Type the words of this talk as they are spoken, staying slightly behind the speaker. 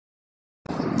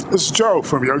This is Joe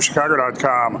from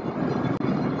YoChicago.com.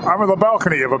 I'm on the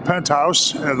balcony of a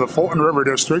penthouse in the Fulton River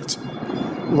District,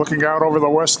 looking out over the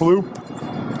West Loop,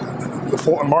 the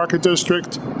Fulton Market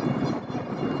District,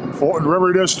 Fulton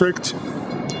River District,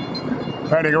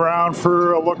 panning around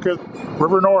for a look at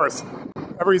River North.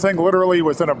 Everything literally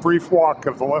within a brief walk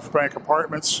of the Left Bank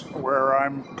Apartments where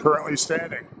I'm currently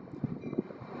standing.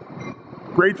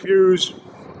 Great views,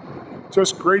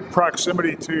 just great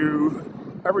proximity to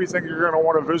everything you're going to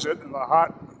want to visit in the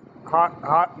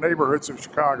hot neighborhoods of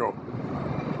Chicago.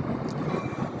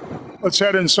 Let's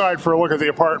head inside for a look at the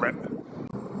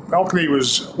apartment. Balcony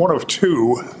was one of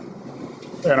two,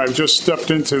 and I've just stepped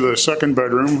into the second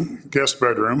bedroom, guest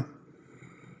bedroom,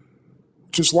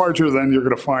 which is larger than you're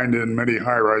going to find in many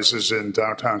high-rises in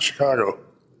downtown Chicago.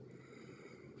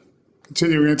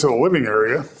 Continuing into the living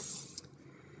area,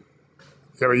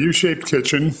 you have a U-shaped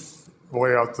kitchen, the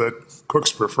layout that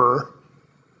cooks prefer.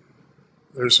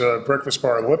 There's a breakfast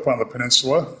bar lip on the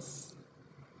peninsula.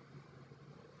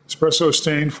 Espresso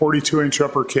stained 42-inch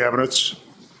upper cabinets.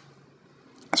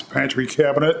 It's a pantry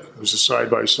cabinet. There's a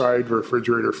side-by-side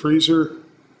refrigerator freezer.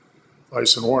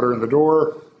 Ice and water in the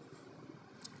door.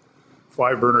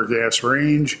 5-burner gas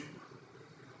range.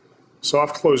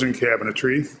 Soft closing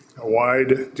cabinetry. A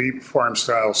wide, deep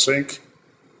farm-style sink.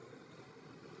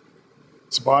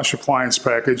 It's a Bosch appliance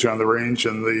package on the range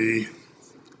and the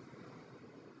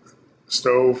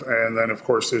stove, and then of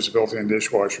course there's a built-in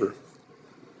dishwasher.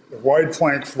 A wide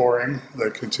plank flooring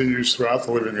that continues throughout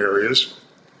the living areas.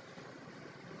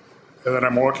 And then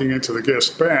I'm walking into the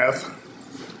guest bath,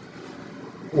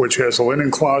 which has a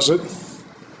linen closet,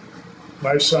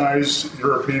 nice size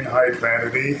European height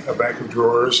vanity, a bank of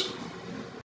drawers,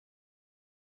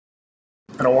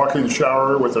 and a walk-in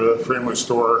shower with a frameless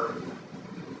door.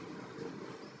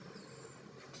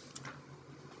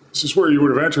 This is where you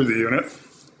would have entered the unit.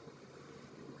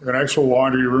 An actual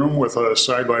laundry room with a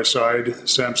side-by-side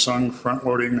Samsung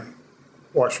front-loading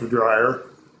washer dryer,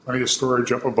 plenty of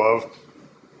storage up above.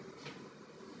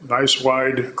 Nice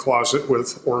wide closet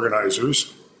with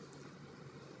organizers.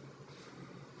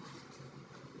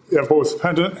 You have both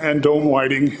pendant and dome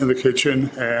lighting in the kitchen,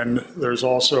 and there's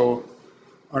also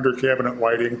under cabinet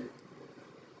lighting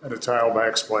and a tile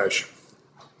backsplash.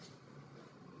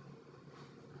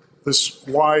 This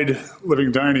wide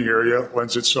living dining area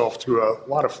lends itself to a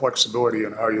lot of flexibility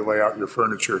in how you lay out your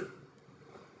furniture.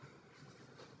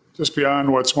 Just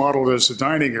beyond what's modeled as the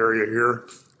dining area here,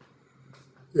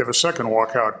 you have a second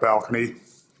walkout balcony.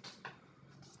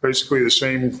 Basically the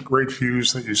same great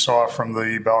views that you saw from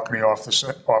the balcony off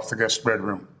the guest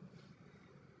bedroom.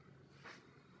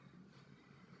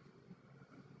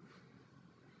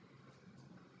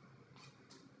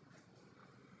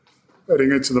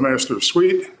 Heading into the master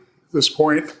suite. At this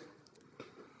point,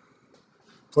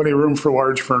 plenty of room for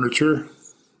large furniture.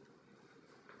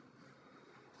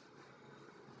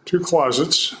 2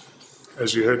 closets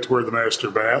as you head toward the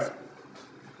master bath.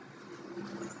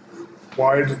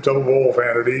 Wide double bowl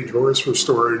vanity, drawers for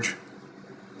storage,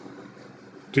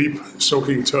 deep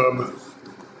soaking tub,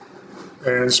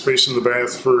 and space in the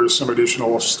bath for some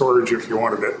additional storage if you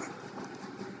wanted it.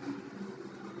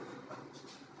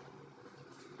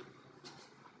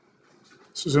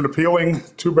 This is an appealing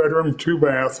 2-bedroom,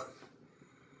 2-bath.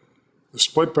 The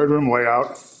split bedroom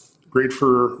layout, great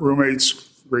for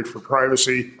roommates, great for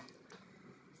privacy.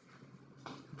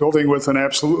 Building with an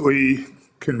absolutely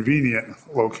convenient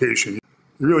location.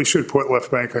 You really should put Left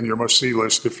Bank on your must-see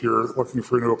list if you're looking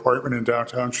for a new apartment in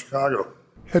downtown Chicago.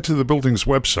 Head to the building's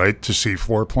website to see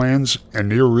floor plans and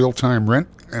near real-time rent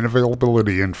and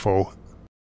availability info.